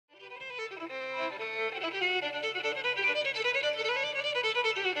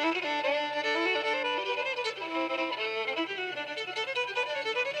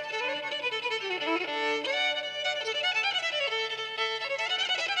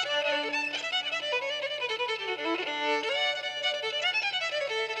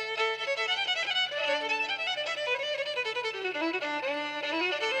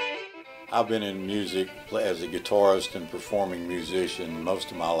I've been in music as a guitarist and performing musician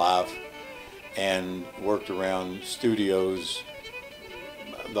most of my life, and worked around studios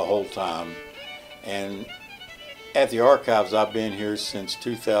the whole time. And at the Archives, I've been here since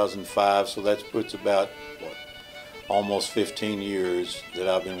 2005, so that puts about almost 15 years that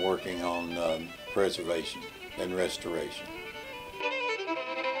I've been working on preservation and restoration.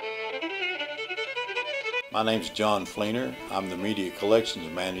 My name's John Fleener. I'm the Media Collections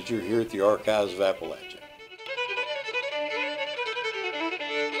Manager here at the Archives of Appalachia.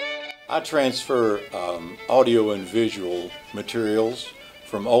 I transfer audio and visual materials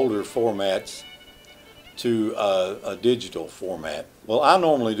from older formats to a digital format. Well, I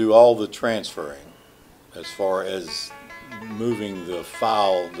normally do all the transferring as far as moving the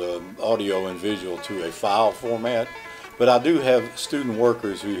file, the audio and visual, to a file format, but I do have student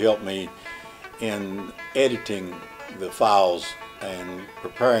workers who help me in editing the files and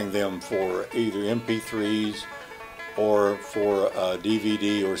preparing them for either MP3s or for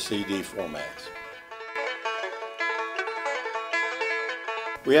DVD or CD formats.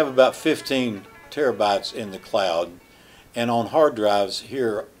 We have about 15 terabytes in the cloud, and on hard drives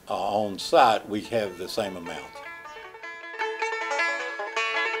here on site we have the same amount.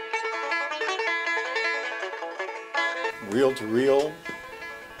 Reel-to-reel,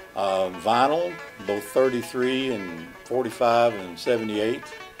 vinyl, both 33 and 45 and 78,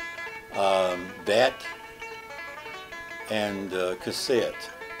 DAT, and cassette.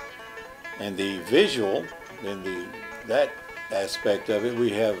 And the visual, in that aspect of it, we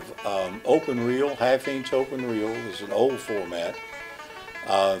have open reel, half-inch open reel. This is an old format,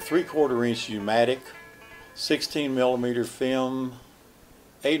 3/4 inch U-matic, 16 millimeter film,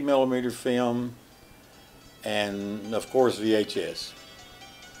 8 millimeter film, and of course VHS.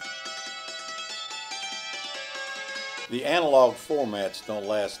 The analog formats don't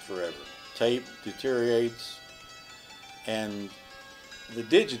last forever. Tape deteriorates, and the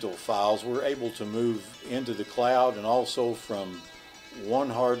digital files we're able to move into the cloud and also from one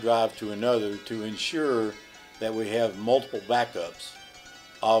hard drive to another to ensure that we have multiple backups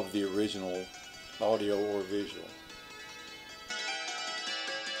of the original audio or visual.